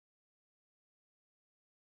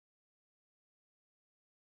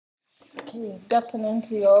Okay, good afternoon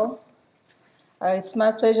to you all. It's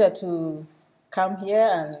my pleasure to come here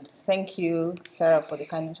and thank you, Sarah, for the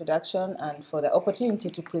kind introduction and for the opportunity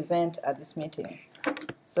to present at this meeting.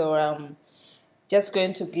 So I'm just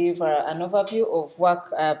going to give an overview of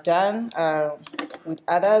work I've done with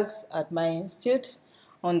others at my institute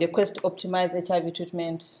on the quest to optimize HIV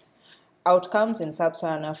treatment outcomes in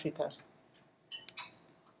Sub-Saharan Africa.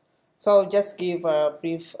 So I'll just give a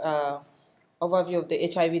brief overview of the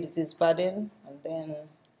HIV disease burden, and then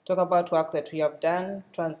talk about work that we have done,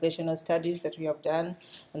 translational studies that we have done,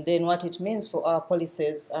 and then what it means for our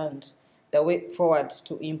policies and the way forward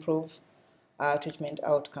to improve our treatment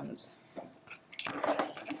outcomes.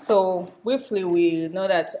 So briefly, we know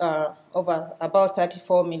that about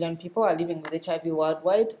 34 million people are living with HIV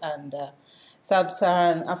worldwide, and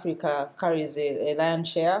Sub-Saharan Africa carries a lion's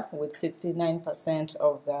share with 69%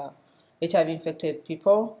 of the HIV-infected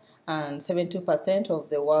people and 72%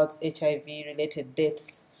 of the world's HIV-related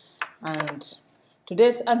deaths. And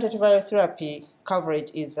today's antiretroviral therapy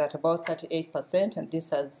coverage is at about 38%, and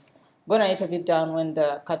this has gone a little bit down when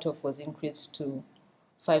the cutoff was increased to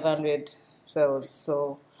 500 cells.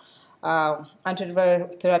 So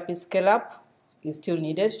antiretroviral therapy scale-up is still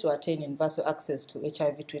needed to attain universal access to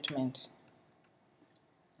HIV treatment.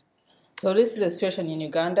 So this is the situation in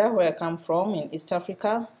Uganda, where I come from, in East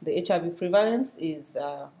Africa. The HIV prevalence is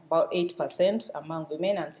about 8% among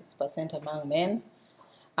women and 6% among men.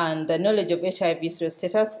 And the knowledge of HIV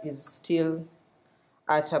status is still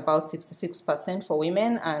at about 66% for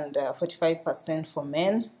women and 45% for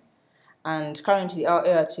men. And currently our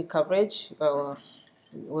ART coverage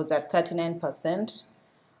was at 39%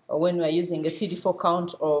 when we are using a CD4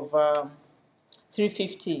 count of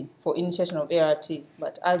 350 for initiation of ART,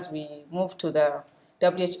 but as we move to the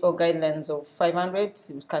WHO guidelines of 500,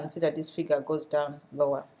 you can see that this figure goes down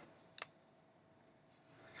lower.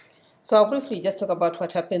 So I'll briefly just talk about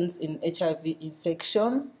what happens in HIV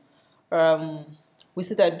infection. We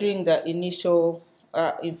see that during the initial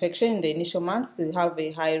infection, in the initial months, they have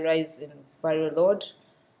a high rise in viral load,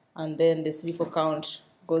 and then the CD4 count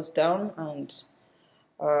goes down, and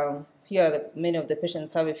here, many of the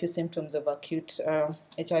patients have a few symptoms of acute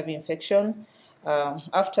HIV infection.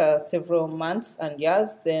 After several months and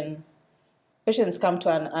years, then patients come to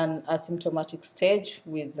an asymptomatic stage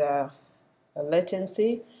with a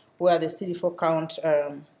latency where the CD4 count,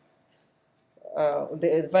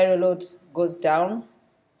 the viral load goes down,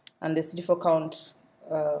 and the CD4 count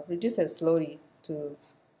reduces slowly to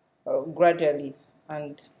gradually,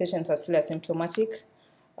 and patients are still asymptomatic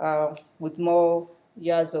with more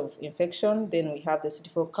years of infection. Then we have the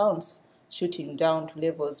CD4 counts shooting down to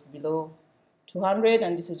levels below 200,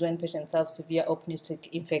 and this is when patients have severe opportunistic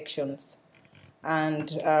infections. And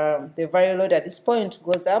the viral load at this point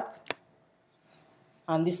goes up,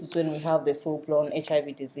 and this is when we have the full-blown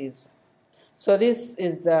HIV disease. So this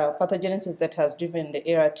is the pathogenesis that has driven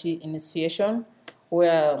the ART initiation,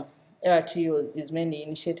 where ART is mainly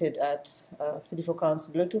initiated at CD4 counts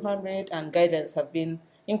below 200, and guidelines have been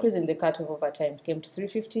increasing the cutoff over time. It came to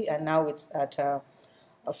 350, and now it's at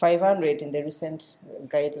 500 in the recent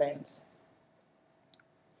guidelines.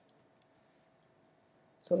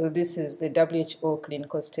 So this is the WHO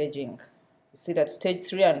clinical staging. You see that stage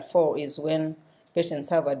 3 and 4 is when patients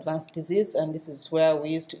have advanced disease, and this is where we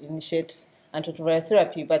used to initiate antiretroviral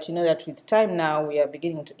therapy. But you know that with time now, we are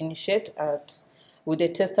beginning to initiate with the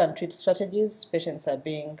test and treat strategies. Patients are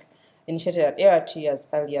being initiated at ART as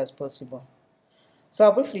early as possible. So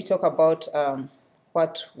I'll briefly talk about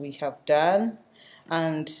what we have done,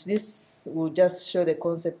 and this will just show the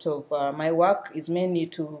concept of my work is mainly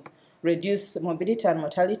to reduce morbidity and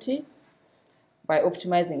mortality by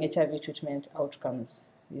optimizing HIV treatment outcomes.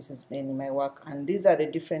 This is mainly my work, and these are the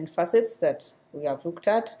different facets that we have looked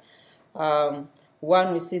at.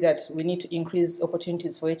 One, we see that we need to increase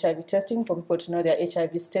opportunities for HIV testing for people to know their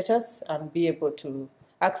HIV status and be able to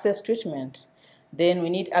access treatment. Then we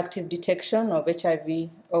need active detection of HIV,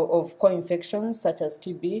 of co-infections such as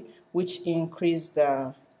TB, which increase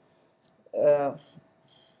the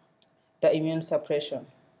immune suppression.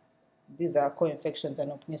 These are co-infections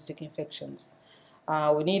and opportunistic infections.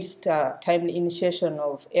 We need timely initiation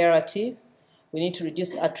of ART. We need to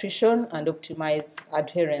reduce attrition and optimize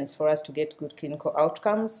adherence for us to get good clinical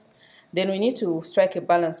outcomes. Then we need to strike a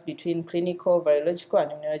balance between clinical, virological,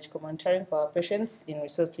 and immunological monitoring for our patients in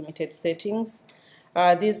resource-limited settings.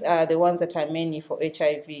 These are the ones that are mainly for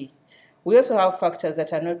HIV. We also have factors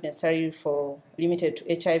that are not necessarily limited to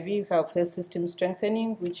HIV. We have health system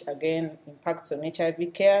strengthening, which again impacts on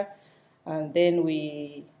HIV care. And then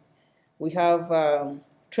we have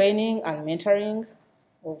training and mentoring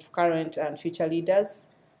of current and future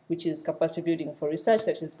leaders. which is capacity building for research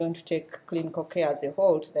that is going to take clinical care as a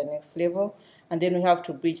whole to the next level. And then we have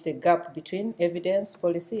to bridge the gap between evidence,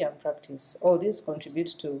 policy, and practice. All this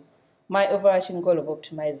contributes to my overarching goal of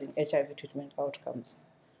optimizing HIV treatment outcomes.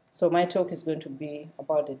 So my talk is going to be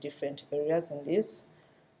about the different areas in this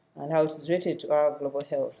and how it is related to our global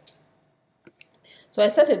health. So I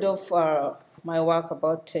started off my work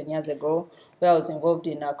about 10 years ago, where I was involved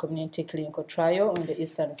in a community clinical trial in the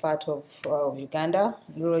eastern part of Uganda,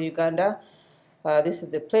 rural Uganda. This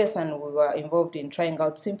is the place, and we were involved in trying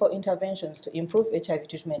out simple interventions to improve HIV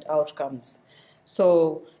treatment outcomes.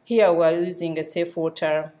 So here we are using a safe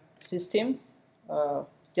water system,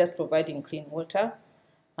 just providing clean water,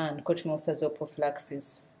 and cotrimoxazole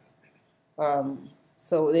prophylaxis.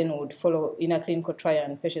 So then we would follow in a clinical trial,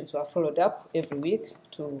 and patients were followed up every week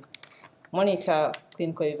to monitor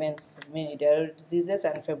clinical events, many diarrheal diseases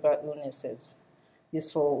and febrile illnesses.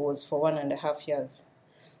 This was for 1.5 years.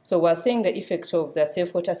 So we're seeing the effect of the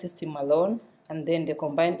safe water system alone, and then the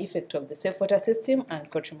combined effect of the safe water system and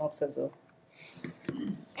cotrimoxazole.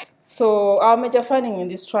 So our major finding in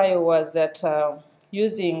this trial was that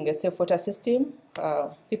using a safe water system,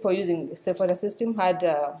 people using the safe water system had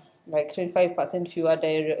like 25% fewer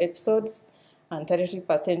diarrhea episodes and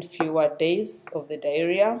 33% fewer days of the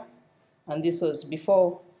diarrhea. And this was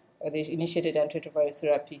before they initiated antiretroviral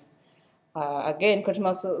therapy. Again,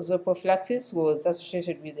 cotrimoxazole prophylaxis was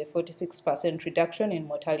associated with a 46% reduction in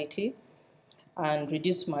mortality and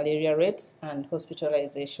reduced malaria rates and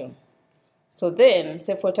hospitalization. So then,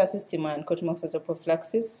 safe water system and cotrimoxazole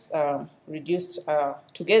prophylaxis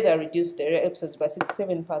together reduced diarrhea episodes by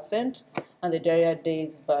 67% and the diarrhea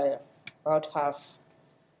days by about half.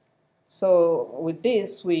 So with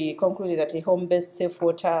this, we concluded that a home-based safe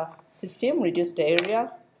water system reduced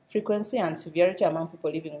diarrhea frequency and severity among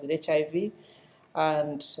people living with HIV,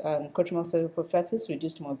 and cotrimoxazole prophylaxis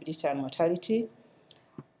reduced morbidity and mortality.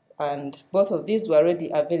 And both of these were already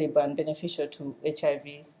available and beneficial to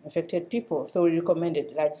HIV-infected people. So we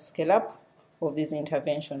recommended large scale-up of these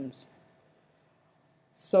interventions.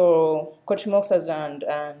 So cotrimoxazole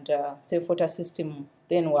and safe water system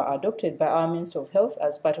then were adopted by our Ministry of Health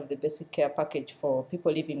as part of the basic care package for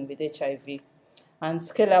people living with HIV. And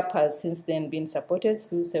scale-up has since then been supported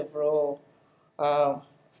through several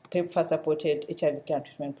PEPFAR-supported HIV care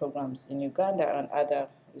treatment programs in Uganda and other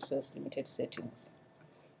resource-limited settings.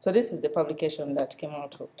 So this is the publication that came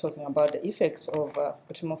out talking about the effects of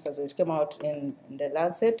cotrimoxazole. It came out in the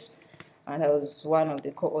Lancet, and I was one of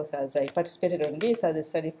the co-authors. I participated on this as a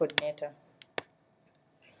study coordinator.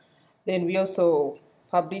 Then we also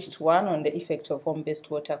published one on the effect of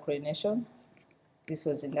home-based water chlorination. This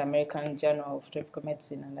was in the American Journal of Tropical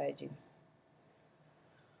Medicine and Hygiene.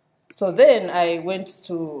 So then I went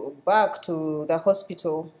back to the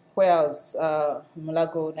hospital where I was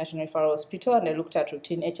Mulago National Referral Hospital, and I looked at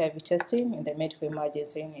routine HIV testing in the medical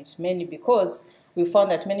emergency unit, mainly because we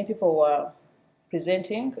found that many people were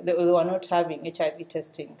presenting, they were not having HIV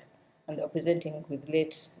testing, and they were presenting with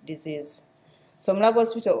late disease. So Mulago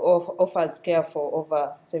Hospital offers care for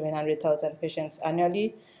over 700,000 patients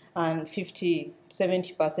annually, and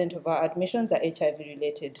 50–70% of our admissions are HIV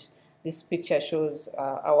related. This picture shows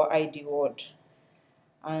our ID ward.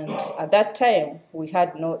 And at that time, we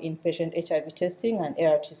had no inpatient HIV testing and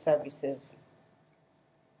ART services.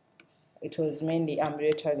 It was mainly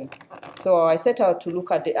ambulatory. So I set out to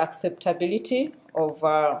look at the acceptability of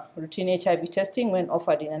routine HIV testing when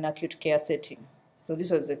offered in an acute care setting. So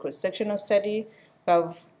this was a cross-sectional study. We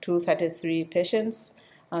have 233 patients,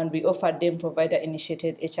 and we offered them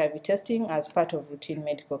provider-initiated HIV testing as part of routine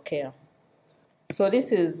medical care. So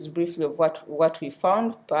this is briefly of what we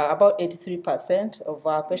found. About 83% of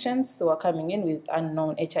our patients were coming in with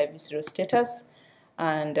unknown HIV serostatus,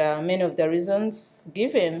 and many of the reasons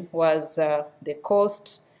given was the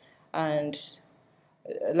cost and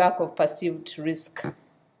lack of perceived risk,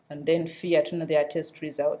 and then fear to know their test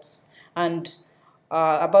results. And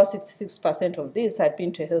about 66% of these had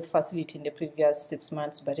been to a health facility in the previous 6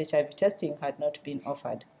 months, but HIV testing had not been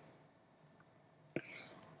offered.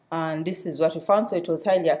 And this is what we found. So it was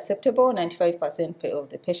highly acceptable. 95% of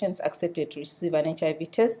the patients accepted to receive an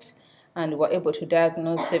HIV test and were able to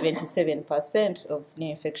diagnose 77% of new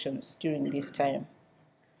infections during this time.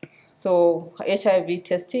 So HIV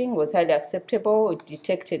testing was highly acceptable. It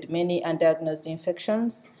detected many undiagnosed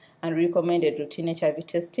infections and recommended routine HIV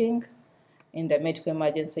testing in the medical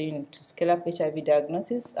emergency unit to scale up HIV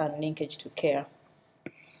diagnosis and linkage to care.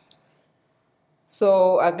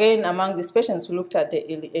 So again, among these patients, we looked at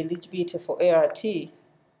the eligibility for ART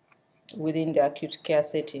within the acute care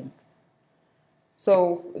setting.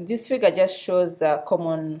 So this figure just shows the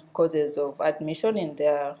common causes of admission in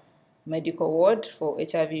the medical ward for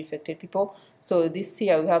HIV-infected people. So this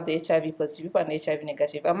here we have the HIV-positive people and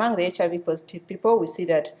HIV-negative. Among the HIV-positive people, we see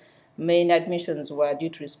that main admissions were due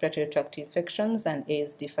to respiratory tract infections and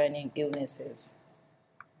AIDS-defining illnesses.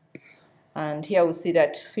 And here we see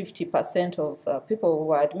that 50% of people who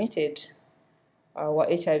were admitted were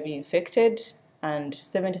HIV-infected, and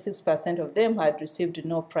 76% of them had received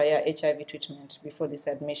no prior HIV treatment before this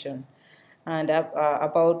admission. And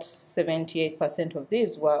about 78% of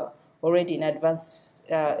these were already in advanced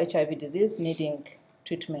HIV disease needing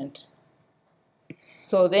treatment.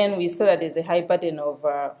 So then we saw that there's a high burden of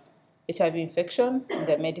HIV infection in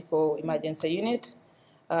the medical emergency unit.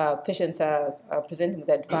 Patients are presenting with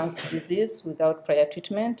advanced disease without prior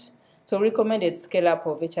treatment. So recommended scale-up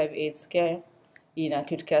of HIV/AIDS care in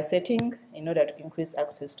acute care setting in order to increase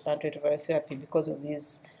access to antiretroviral therapy because of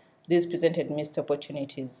these presented missed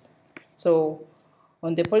opportunities. So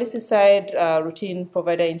on the policy side, routine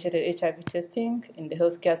provider-initiated HIV testing in the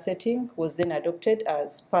healthcare setting was then adopted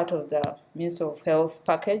as part of the Ministry of Health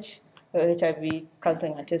package, HIV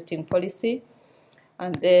counseling and testing policy.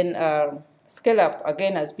 And then scale-up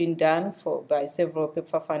again has been done by several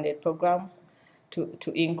PEPFAR-funded programs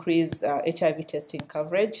to increase HIV testing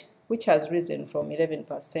coverage, which has risen from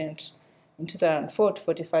 11% in 2004 to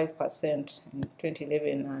 45% in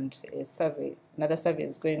 2011, and another survey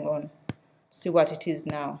is going on to see what it is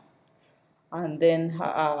now. And then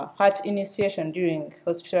heart initiation during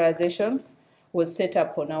hospitalization was set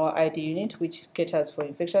up on our ID unit, which caters for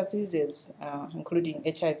infectious diseases, including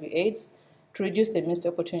HIV/AIDS, to reduce the missed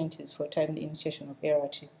opportunities for timely initiation of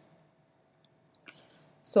ART.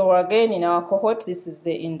 So again, in our cohort, this is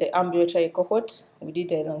in the ambulatory cohort, we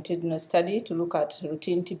did a longitudinal study to look at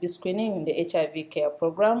routine TB screening in the HIV care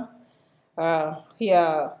program.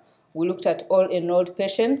 Here, we looked at all enrolled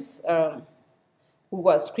patients who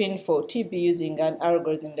were screened for TB using an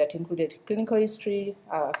algorithm that included clinical history,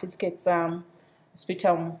 physical exam,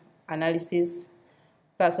 sputum analysis,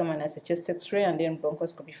 plus or minus a chest X-ray, and then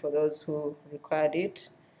bronchoscopy for those who required it.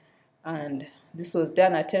 And this was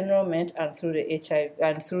done at enrollment and through the HIV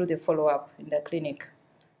and through the follow-up in the clinic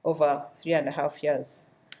over 3.5 years.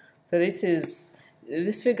 So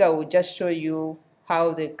this figure will just show you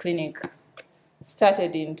how the clinic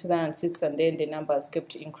started in 2006, and then the numbers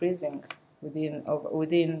kept increasing.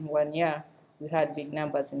 Within 1 year, we had big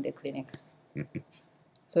numbers in the clinic.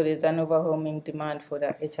 So there's an overwhelming demand for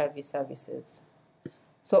the HIV services.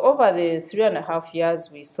 So over the 3.5 years,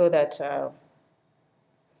 we saw that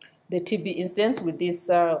the TB incidence with this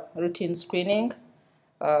routine screening,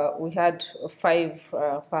 we had 5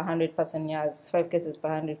 per 100 person years, 5 cases per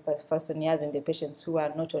 100 person years in the patients who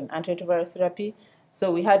are not on antiretroviral therapy. So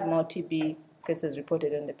we had more TB cases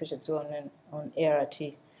reported in the patients who are on ART.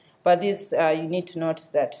 But this, you need to note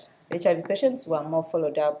that HIV patients were more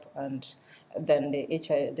followed up than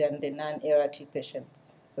the non-ART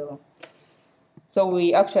patients. So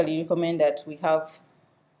we actually recommend that we have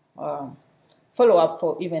follow-up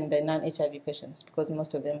for even the non-HIV patients, because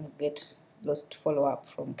most of them get lost follow-up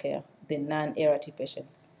from care, the non-ART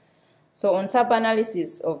patients. So on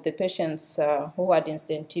sub-analysis of the patients who had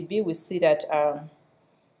incident TB, we see that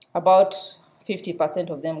about 50%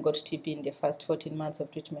 of them got TB in the first 14 months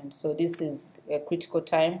of treatment. So this is a critical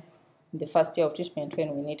time in the first year of treatment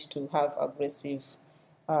when we need to have aggressive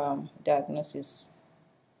diagnosis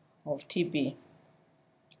of TB.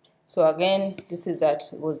 So again, this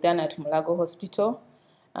was done at Mulago Hospital,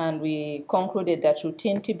 and we concluded that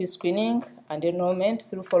routine TB screening and enrollment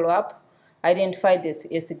through follow-up identified a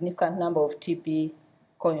significant number of TB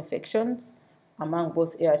co-infections among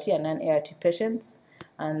both ART and non-ART patients,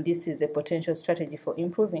 and this is a potential strategy for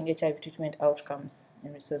improving HIV treatment outcomes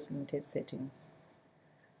in resource-limited settings.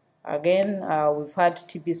 Again, we've had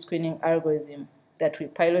TB screening algorithm that we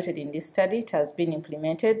piloted in this study. It has been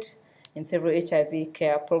implemented in several HIV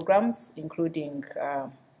care programs, including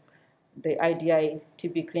the IDI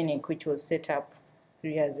TB clinic, which was set up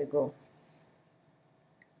 3 years ago.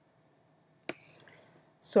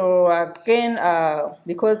 So again,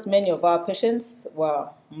 because many of our patients were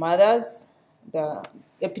mothers, the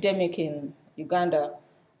epidemic in Uganda,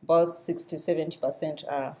 about 60 to 70%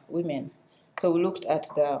 are women. So we looked at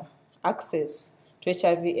the access to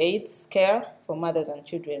HIV/AIDS care for mothers and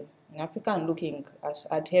children in Africa and looking at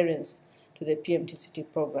adherence to the PMTCT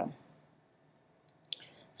program.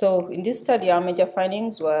 So in this study, our major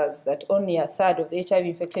findings was that only 1/3 of the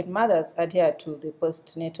HIV-infected mothers adhered to the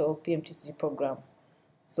postnatal PMTCT program.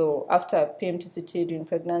 So after PMTCT during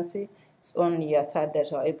pregnancy, it's only 1/3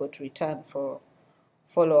 that are able to return for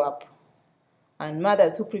follow-up. And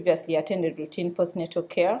mothers who previously attended routine postnatal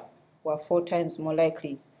care were 4 times more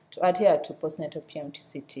likely to adhere to postnatal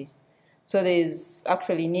PMTCT. So there is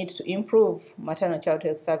actually need to improve maternal child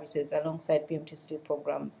health services alongside PMTCT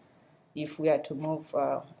programs if we are to move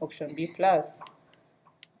option B plus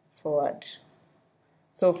forward.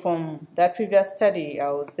 So from that previous study, I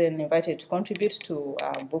was then invited to contribute to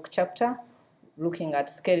a book chapter looking at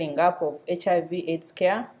scaling up of HIV/AIDS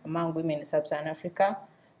care among women in Sub-Saharan Africa,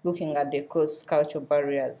 looking at the cross-cultural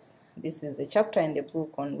barriers. This is a chapter in the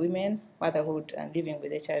book on women, motherhood, and living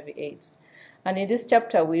with HIV/AIDS. And in this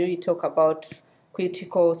chapter, we really talk about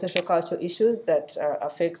critical social cultural issues that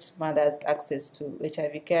affect mothers' access to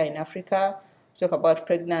HIV care in Africa. We talk about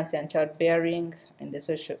pregnancy and childbearing in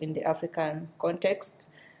the African context,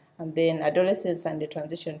 and then adolescence and the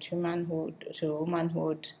transition to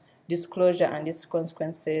womanhood, disclosure and its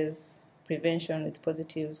consequences, prevention with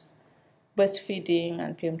positives, breastfeeding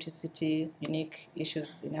and PMTCT, unique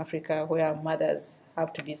issues in Africa where mothers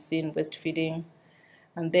have to be seen breastfeeding,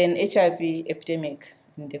 and then HIV epidemic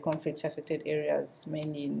in the conflict-affected areas,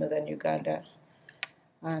 mainly in northern Uganda.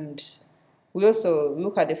 And we also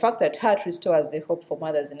look at the fact that heart restores the hope for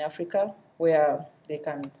mothers in Africa, where they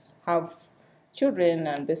can have children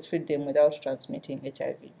and breastfeed them without transmitting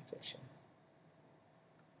HIV infection.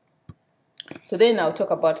 So then I'll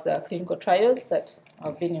talk about the clinical trials that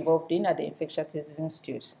I've been involved in at the Infectious Diseases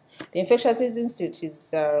Institute. The Infectious Diseases Institute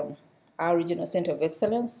is our regional center of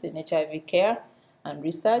excellence in HIV care and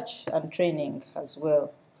research and training as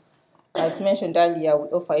well. As mentioned earlier, we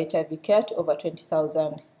offer HIV care to over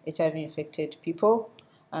 20,000 HIV-infected people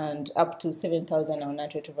and up to 7,000 on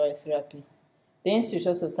antiretroviral therapy. The Institute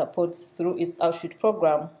also supports, through its outreach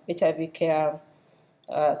program, HIV care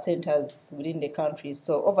centers within the country.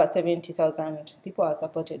 So over 70,000 people are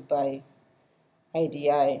supported by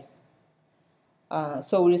IDI.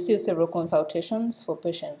 So we receive several consultations for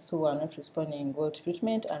patients who are not responding well to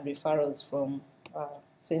treatment and referrals from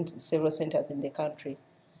several centers in the country.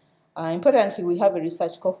 Importantly, we have a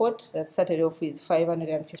research cohort that started off with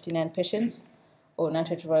 559 patients on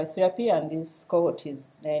antiretroviral therapy, and this cohort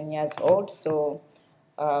is 9 years old. So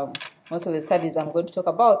most of the studies I'm going to talk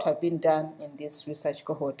about have been done in this research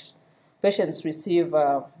cohort. Patients receive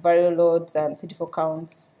viral loads and CD4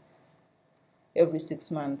 counts every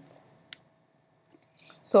 6 months.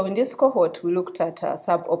 So in this cohort, we looked at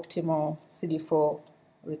suboptimal CD4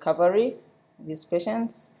 recovery in these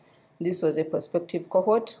patients. This was a prospective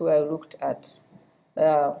cohort where we looked at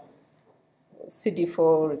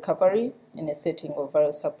CD4 recovery in a setting of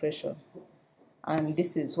viral suppression. And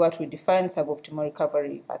this is what we define suboptimal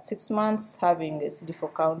recovery at 6 months, having a CD4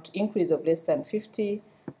 count increase of less than 50,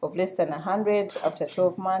 of less than 100 after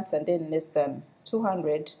 12 months, and then less than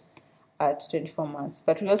 200 at 24 months.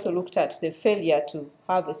 But we also looked at the failure to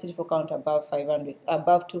have a CD4 count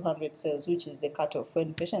above 200 cells, which is the cutoff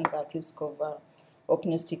when patients are at risk of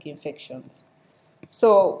opportunistic infections.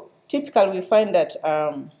 So typically we find that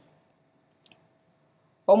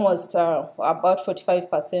almost about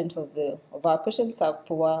 45% of our patients have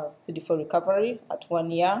poor CD4 recovery at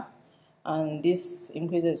 1 year, and this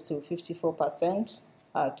increases to 54%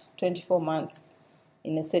 at 24 months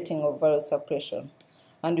in a setting of viral suppression.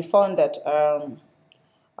 And we found that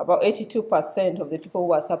about 82% of the people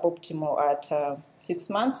who are suboptimal at 6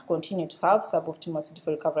 months continue to have suboptimal CD4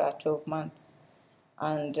 recovery at 12 months.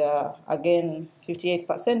 And again,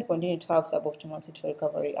 58% continue to have suboptimal CD4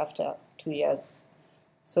 recovery after 2 years.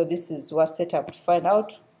 So this is what set up to find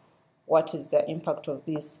out what is the impact of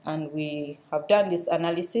this. And we have done this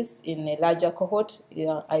analysis in a larger cohort,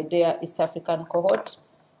 IDEA East African cohort,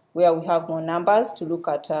 where we have more numbers to look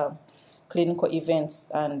at clinical events.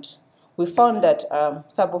 And we found that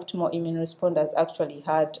suboptimal immune responders actually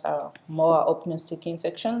had more opportunistic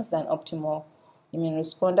infections than optimal immune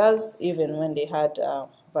responders, even when they had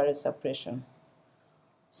viral suppression.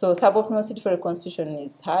 So suboptimal CD4 reconstitution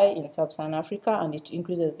is high in Sub-Saharan Africa, and it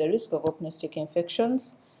increases the risk of opportunistic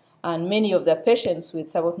infections. And many of the patients with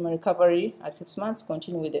suboptimal recovery at 6 months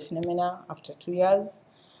continue with the phenomena after 2 years.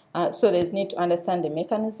 So there's need to understand the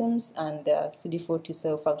mechanisms and CD4 T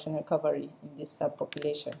cell function recovery in this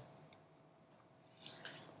subpopulation.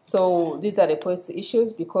 So these are the policy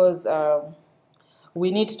issues because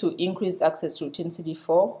we need to increase access to routine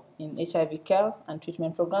CD4 in HIV care and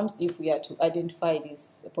treatment programs if we are to identify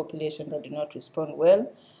this population that do not respond well.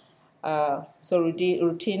 So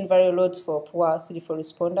routine viral loads for poor CD4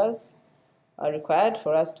 responders are required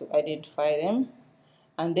for us to identify them.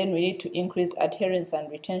 And then we need to increase adherence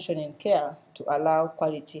and retention in care to allow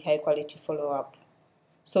high quality follow-up.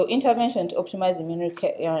 So intervention to optimize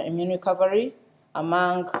immune recovery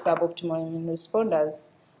among suboptimal immune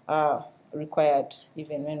responders required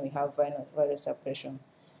even when we have viral suppression.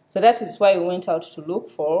 So that is why we went out to look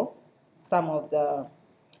for some of the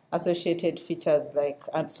associated features,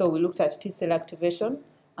 and so we looked at T-cell activation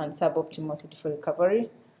and suboptimal CD4 recovery.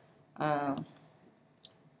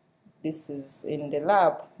 This is in the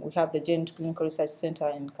lab. We have the Joint Clinical Research Center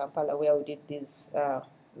in Kampala where we did these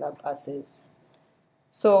lab assays.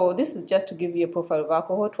 So this is just to give you a profile of our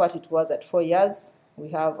cohort, what it was at 4 years. We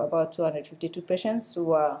have about 252 patients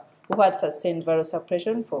who had sustained viral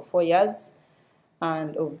suppression for 4 years.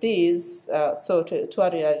 And of these,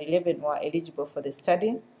 211 were eligible for the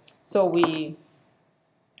study. So we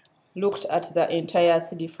looked at the entire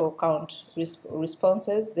CD4 count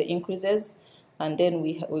responses, the increases, and then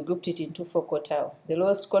we grouped it into 4 quartiles. The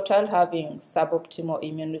lowest quartile having suboptimal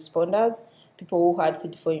immune responders, people who had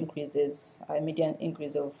CD4 increases, a median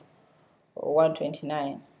increase of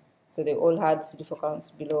 129. So they all had CD4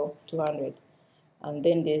 counts below 200. And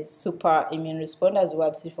then the super immune responders who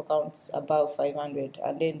had CD4 counts above 500.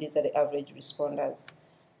 And then these are the average responders.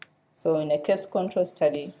 So in a case control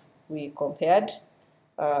study, we compared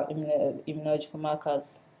immunological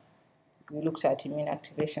markers. We looked at immune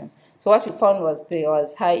activation. So what we found was there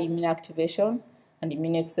was high immune activation and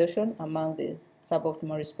immune exhaustion among the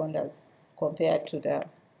suboptimal responders compared to the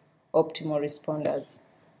optimal responders.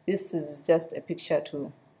 This is just a picture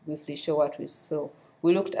to briefly show what we saw.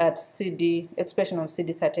 We looked at expression of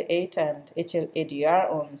CD38 and HLA-DR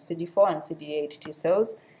on CD4 and CD8 T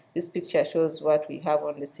cells. This picture shows what we have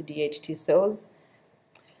on the CD8 T cells.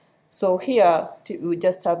 So here we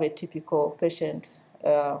just have a typical patient,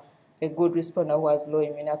 a good responder who has low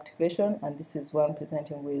immune activation, and this is one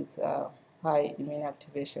presenting with high immune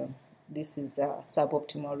activation. This is a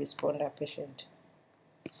suboptimal responder patient.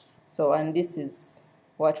 So, and this is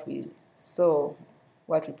what we saw,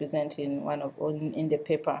 what we present in in the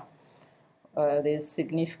paper. There's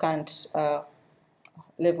significant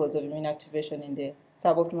levels of immune activation in the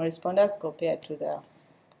suboptimal responders compared to the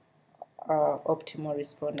optimal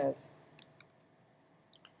responders.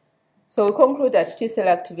 So we conclude that T-cell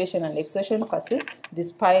activation and exhaustion persist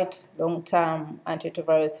despite long-term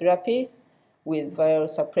antiretroviral therapy with viral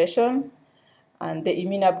suppression, and the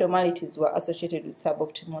immune abnormalities were associated with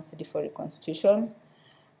suboptimal CD4 reconstitution,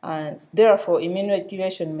 and therefore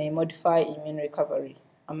immunoregulation may modify immune recovery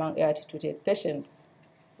among ART-treated patients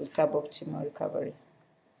with suboptimal recovery.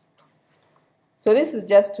 So this is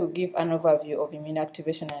just to give an overview of immune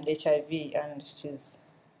activation and HIV, and it is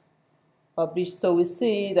published. So we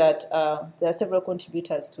see that there are several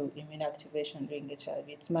contributors to immune activation during HIV.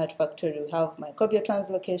 It's multifactorial. We have microbial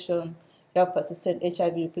translocation, we have persistent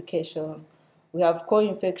HIV replication, we have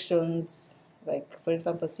co-infections, like for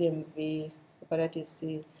example CMV, hepatitis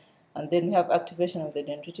C, and then we have activation of the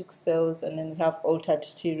dendritic cells, and then we have altered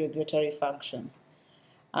T regulatory function.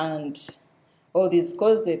 And all these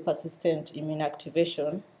cause the persistent immune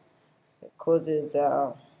activation. It causes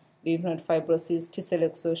lymph node fibrosis, T-cell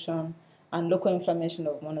exhaustion, and local inflammation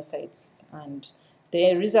of monocytes. And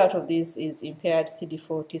the result of this is impaired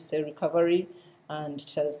CD4 T-cell recovery, and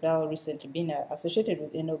it has now recently been associated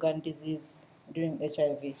with end-organ disease during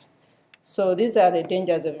HIV. So these are the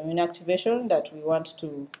dangers of immune activation that we want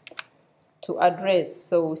to address.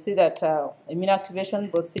 So we see that immune activation,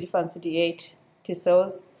 both CD4 and CD8 T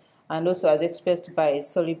cells, and also as expressed by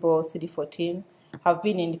soluble CD14, have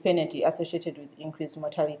been independently associated with increased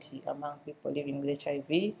mortality among people living with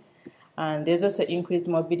HIV. And there's also increased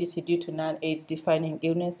morbidity due to non-AIDS defining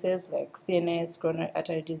illnesses like CNS, coronary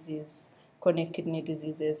artery disease, chronic kidney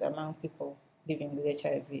diseases among people living with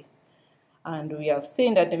HIV. And we have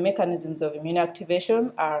seen that the mechanisms of immune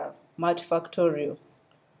activation are multifactorial.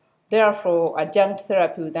 Therefore, adjunct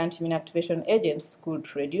therapy with anti-immune activation agents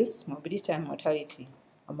could reduce morbidity and mortality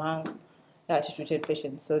among treated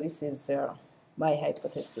patients. So this is my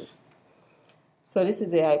hypothesis. So this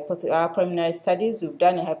is our preliminary studies. We've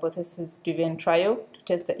done a hypothesis-driven trial to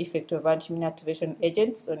test the effect of anti-immune activation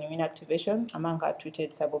agents on immune activation among our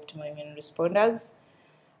treated suboptimal immune responders.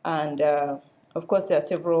 And of course, there are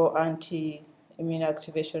several anti-immune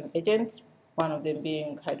activation agents, one of them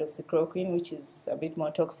being hydroxychloroquine, which is a bit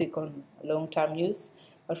more toxic on long-term use.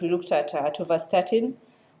 But we looked at atorvastatin,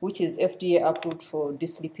 which is FDA approved for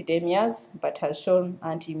dyslipidemias, but has shown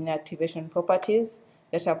anti-immune activation properties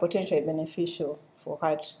that are potentially beneficial for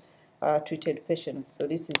heart-treated patients. So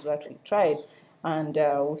this is what we tried. And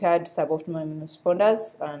we had suboptimal immune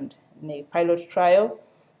responders, and in a pilot trial,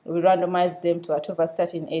 we randomized them to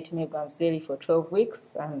atorvastatin 8 milligrams daily for 12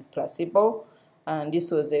 weeks and placebo. And this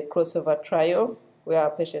was a crossover trial where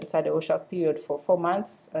patients had a washout period for 4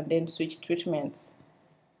 months and then switched treatments.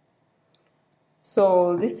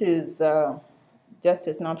 So this is just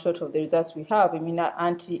a snapshot of the results we have,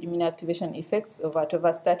 anti-immune activation effects of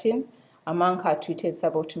atorvastatin among her-treated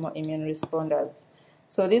suboptimal immune responders.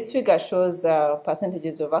 So this figure shows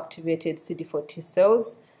percentages of activated CD4 T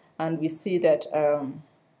cells, and we see that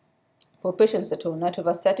for patients that were on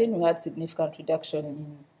atorvastatin, we had significant reduction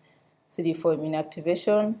in CD4 immune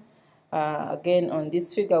activation. Again, on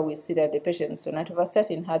this figure, we see that the patients on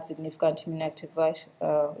atorvastatin had significant immune activation,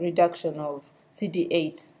 reduction of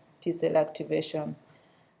CD8 T cell activation,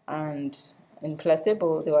 and in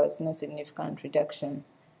placebo, there was no significant reduction.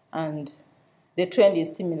 And the trend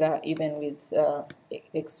is similar even with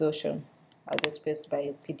exhaustion, as expressed by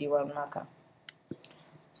a PD-1 marker.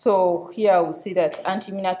 So here we see that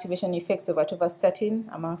anti-immune activation effects of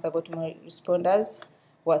atorvastatin among suboptimal responders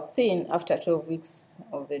was seen after 12 weeks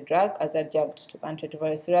of the drug as adjunct to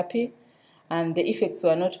antiretroviral therapy, and the effects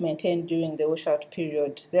were not maintained during the washout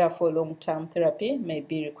period. Therefore, long-term therapy may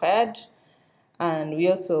be required. And we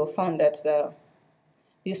also found that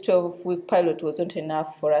this 12-week pilot wasn't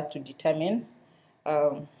enough for us to determine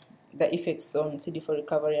the effects on CD4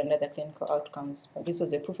 recovery and other clinical outcomes. But this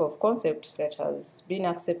was a proof of concept that has been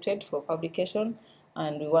accepted for publication,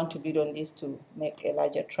 and we want to build on this to make a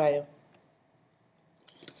larger trial.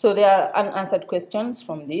 So there are unanswered questions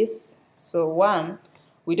from this. So one,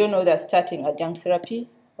 we don't know that starting adjunct therapy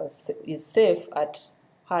is safe at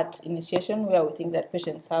heart initiation, where we think that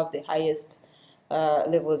patients have the highest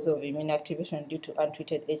levels of immune activation due to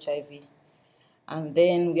untreated HIV. And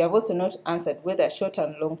then we have also not answered whether short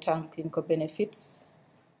and long-term clinical benefits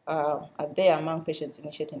are there among patients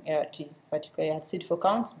initiating ART, particularly at CD4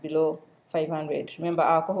 counts below 500. Remember,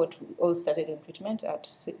 our cohort all started in treatment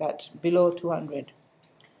at below 200.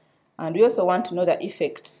 And we also want to know the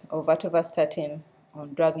effects of atorvastatin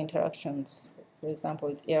on drug interactions, for example,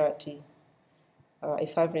 with ART,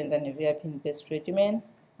 efavirenz, and nevirapine-based regimen.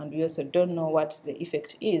 And we also don't know what the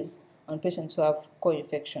effect is on patients who have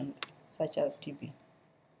co-infections, such as TB.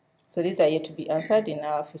 So these are yet to be answered in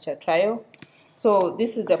our future trial. So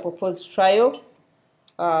this is the proposed trial.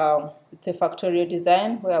 It's a factorial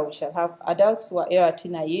design where we shall have adults who are ART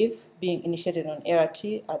naive being initiated on ART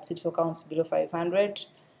at CD4 counts below 500.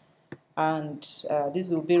 And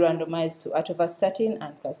this will be randomized to atorvastatin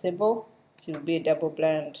and placebo. It will be a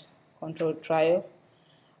double-blind controlled trial.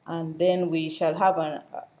 And then we shall have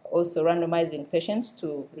also randomizing patients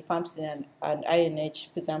to rifampicin and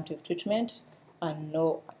INH presumptive treatment, and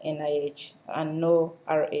no NIH and no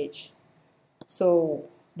RH. So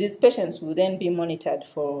these patients will then be monitored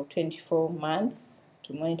for 24 months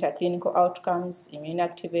to monitor clinical outcomes, immune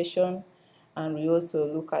activation, and we also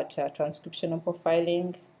look at transcriptional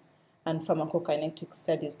profiling and pharmacokinetic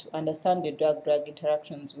studies to understand the drug-drug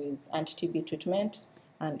interactions with anti-TB treatment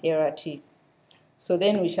and ART. So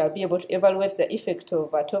then we shall be able to evaluate the effect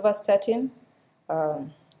of atorvastatin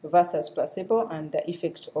versus placebo and the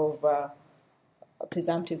effect of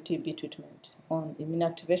presumptive TB treatment on immune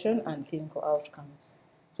activation and clinical outcomes.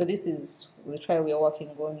 So this is the trial we are working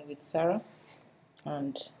on with Sarah,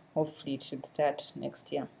 and hopefully it should start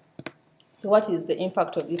next year. So what is the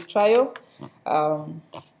impact of this trial?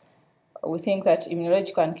 We think that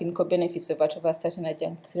immunological and clinical benefits of atorvastatin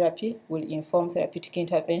adjunct therapy will inform therapeutic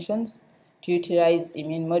interventions to utilize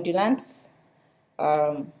immune modulants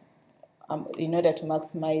in order to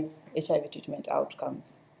maximize HIV treatment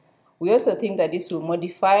outcomes. We also think that this will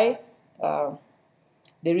modify the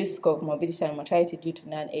risk of morbidity and mortality due to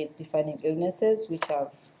non-AIDS defining illnesses,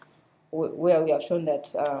 where we have shown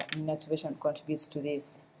that immune activation contributes to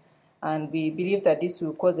this. And we believe that this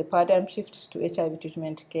will cause a paradigm shift to HIV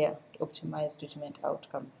treatment care to optimize treatment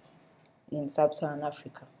outcomes in Sub-Saharan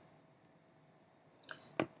Africa.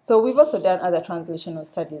 So we've also done other translational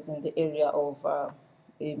studies in the area of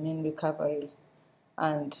immune recovery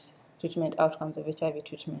and treatment outcomes of HIV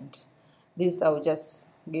treatment. This I will just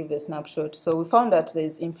give a snapshot. So we found that there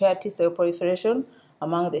is impaired T cell proliferation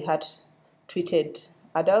among the heart-treated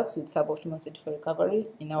adults with suboptimal CD4 recovery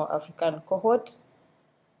in our African cohort.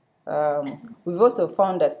 We've also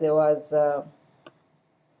found that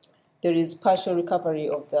there is partial recovery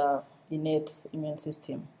of the innate immune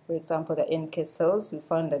system. For example, the NK cells, we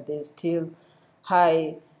found that there's still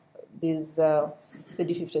high, these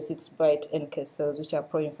CD56 bright NK cells, which are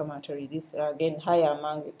pro-inflammatory. These are again higher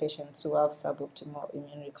among the patients who have suboptimal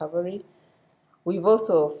immune recovery. We've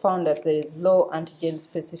also found that there is low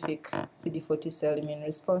antigen-specific CD4 T cell immune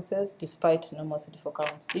responses despite normal CD4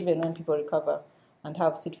 counts. Even when people recover and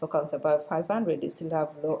have CD4 counts above 500, they still have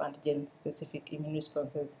low antigen-specific immune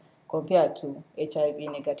responses compared to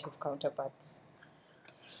HIV-negative counterparts.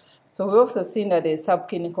 So we've also seen that there is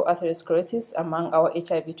subclinical atherosclerosis among our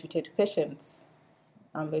HIV-treated patients.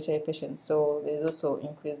 ambulatory patients. So there's also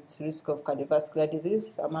increased risk of cardiovascular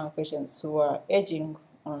disease among patients who are aging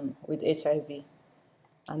on with HIV,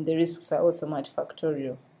 and the risks are also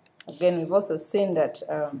multifactorial. Again, we've also seen that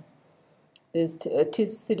there's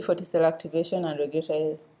CD4 cell activation and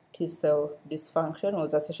regulatory T cell dysfunction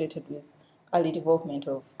was associated with early development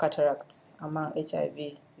of cataracts among HIV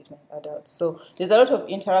treatment adults. So there's a lot of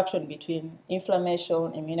interaction between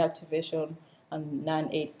inflammation, immune activation, and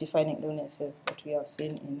non-AIDS defining illnesses that we have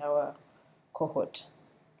seen in our cohort.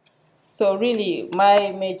 So really,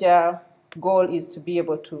 my major goal is to be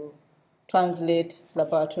able to translate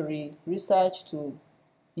laboratory research to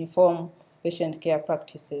inform patient care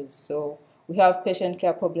practices. So we have patient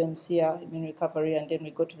care problems here, immune recovery, and then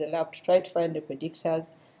we go to the lab to try to find the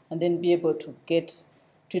predictors and then be able to get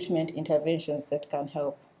treatment interventions that can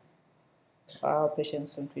help our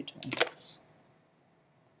patients on treatment.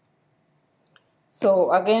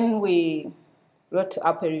 So again, we wrote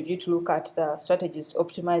up a review to look at the strategies to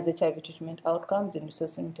optimize HIV treatment outcomes in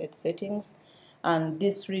resource-limited settings. And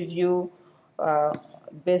this review,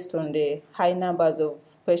 based on the high numbers of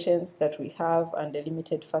patients that we have and the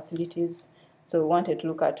limited facilities, so we wanted to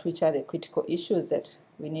look at which are the critical issues that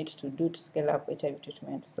we need to do to scale up HIV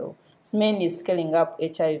treatment. So it's mainly scaling up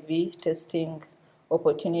HIV testing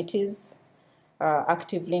opportunities,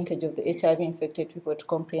 active linkage of the HIV-infected people to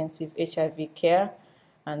comprehensive HIV care,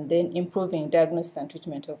 and then improving diagnosis and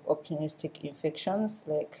treatment of opportunistic infections,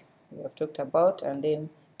 like we have talked about, and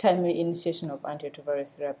then timely initiation of antiretroviral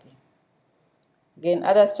therapy. Again,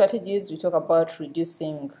 other strategies, we talk about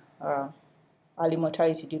reducing early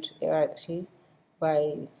mortality due to ART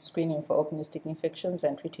by screening for opportunistic infections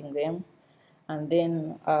and treating them, and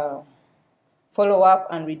then follow up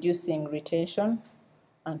and reducing retention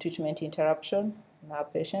and treatment interruption in our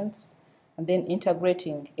patients, and then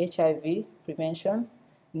integrating HIV prevention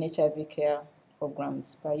in HIV care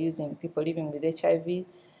programs by using people living with HIV,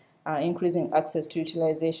 increasing access to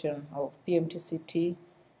utilization of PMTCT,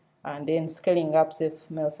 and then scaling up safe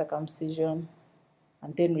male circumcision,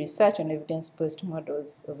 and then research on evidence-based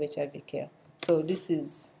models of HIV care. So this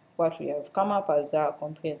is what we have come up as our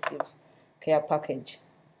comprehensive care package.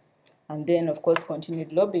 And then, of course,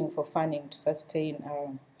 continued lobbying for funding to sustain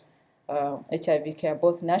HIV care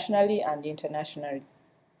both nationally and internationally.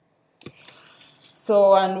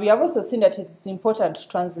 So, and we have also seen that it's important to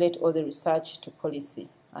translate all the research to policy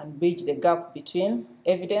and bridge the gap between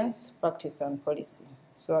evidence, practice, and policy.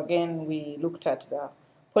 So again, we looked at the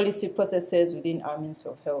policy processes within our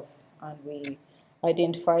Ministry of Health, and we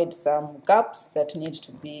identified some gaps that need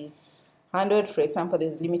to be handled. For example,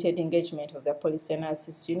 there's limited engagement of the policy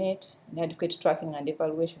analysis unit, inadequate tracking and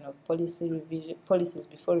evaluation of policies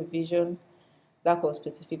before revision, lack of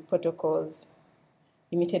specific protocols,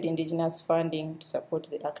 limited indigenous funding to support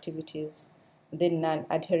the activities, and then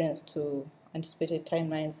non-adherence to anticipated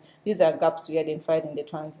timelines. These are gaps we identified in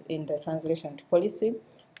the translation to policy,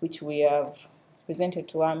 which we have presented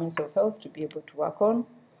to our Ministry of Health to be able to work on.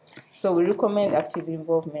 So we recommend active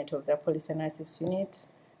involvement of the policy analysis unit,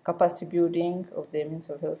 capacity building of the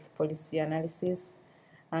Ministry of Health policy analysis,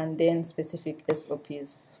 and then specific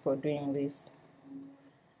SOPs for doing this.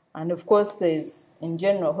 And of course, there's, in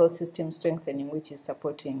general, health system strengthening, which is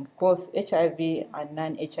supporting both HIV and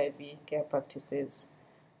non-HIV care practices.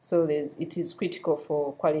 So it is critical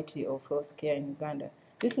for quality of health care in Uganda.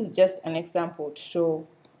 This is just an example to show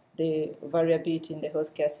the variability in the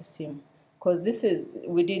healthcare system, because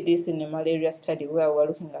we did this in a malaria study where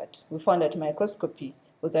we found that microscopy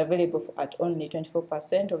was available at only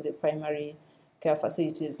 24% of the primary care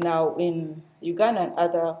facilities. Now, in Uganda and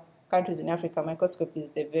other countries in Africa, microscopy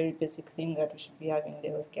is the very basic thing that we should be having in the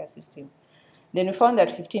healthcare system. Then we found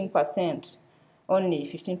that only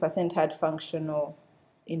 15% had functional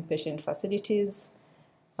inpatient facilities.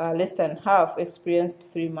 Less than half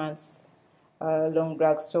experienced 3 months long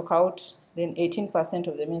drug stockout. Then 18%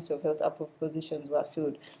 of the Ministry of Health approved positions were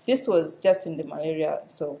filled. This was just in the malaria.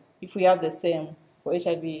 So if we have the same for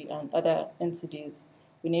HIV and other NCDs,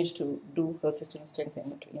 we need to do health system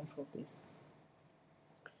strengthening to improve this.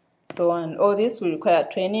 So, and all this will require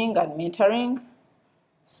training and mentoring.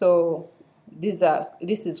 So this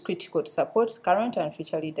is critical to support current and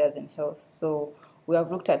future leaders in health. So we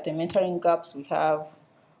have looked at the mentoring gaps. We have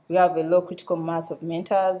a low critical mass of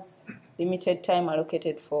mentors, limited time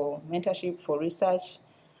allocated for mentorship, for research,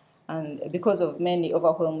 and because of many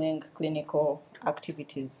overwhelming clinical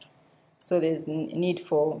activities. So there's a need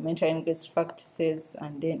for mentoring-based practices,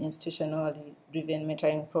 and then institutionally driven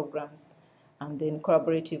mentoring programs, and then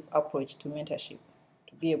collaborative approach to mentorship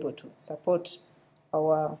to be able to support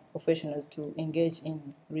our professionals to engage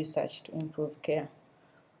in research to improve care.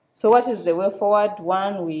 So what is the way forward?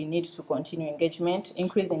 One, we need to continue engagement,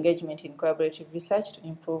 increase engagement in collaborative research to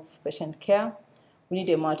improve patient care. We need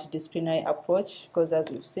a multidisciplinary approach because, as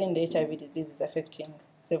we've seen, the HIV disease is affecting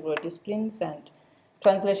several disciplines, and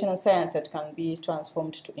translational science that can be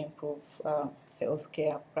transformed to improve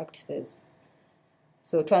healthcare practices.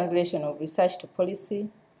 So translation of research to policy,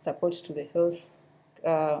 support to the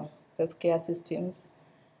healthcare systems,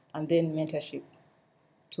 and then mentorship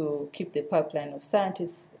to keep the pipeline of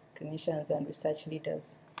scientists, clinicians, and research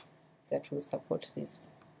leaders that will support this.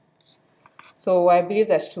 So I believe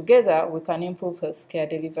that together we can improve healthcare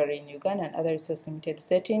delivery in Uganda and other resource-limited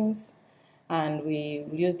settings, and we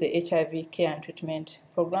will use the HIV care and treatment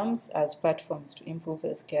programs as platforms to improve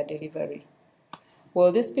healthcare delivery.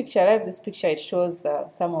 Well, this picture, I like this picture. It shows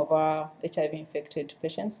some of our HIV-infected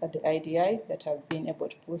patients at the IDI that have been able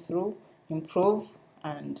to pull through, improve,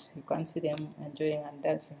 and you can see them enjoying and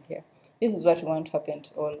dancing here. This is what we want to happen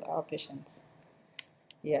to all our patients.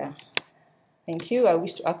 Yeah. Thank you. I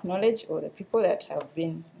wish to acknowledge all the people that have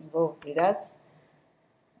been involved with us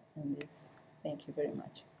in this. Thank you very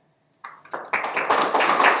much.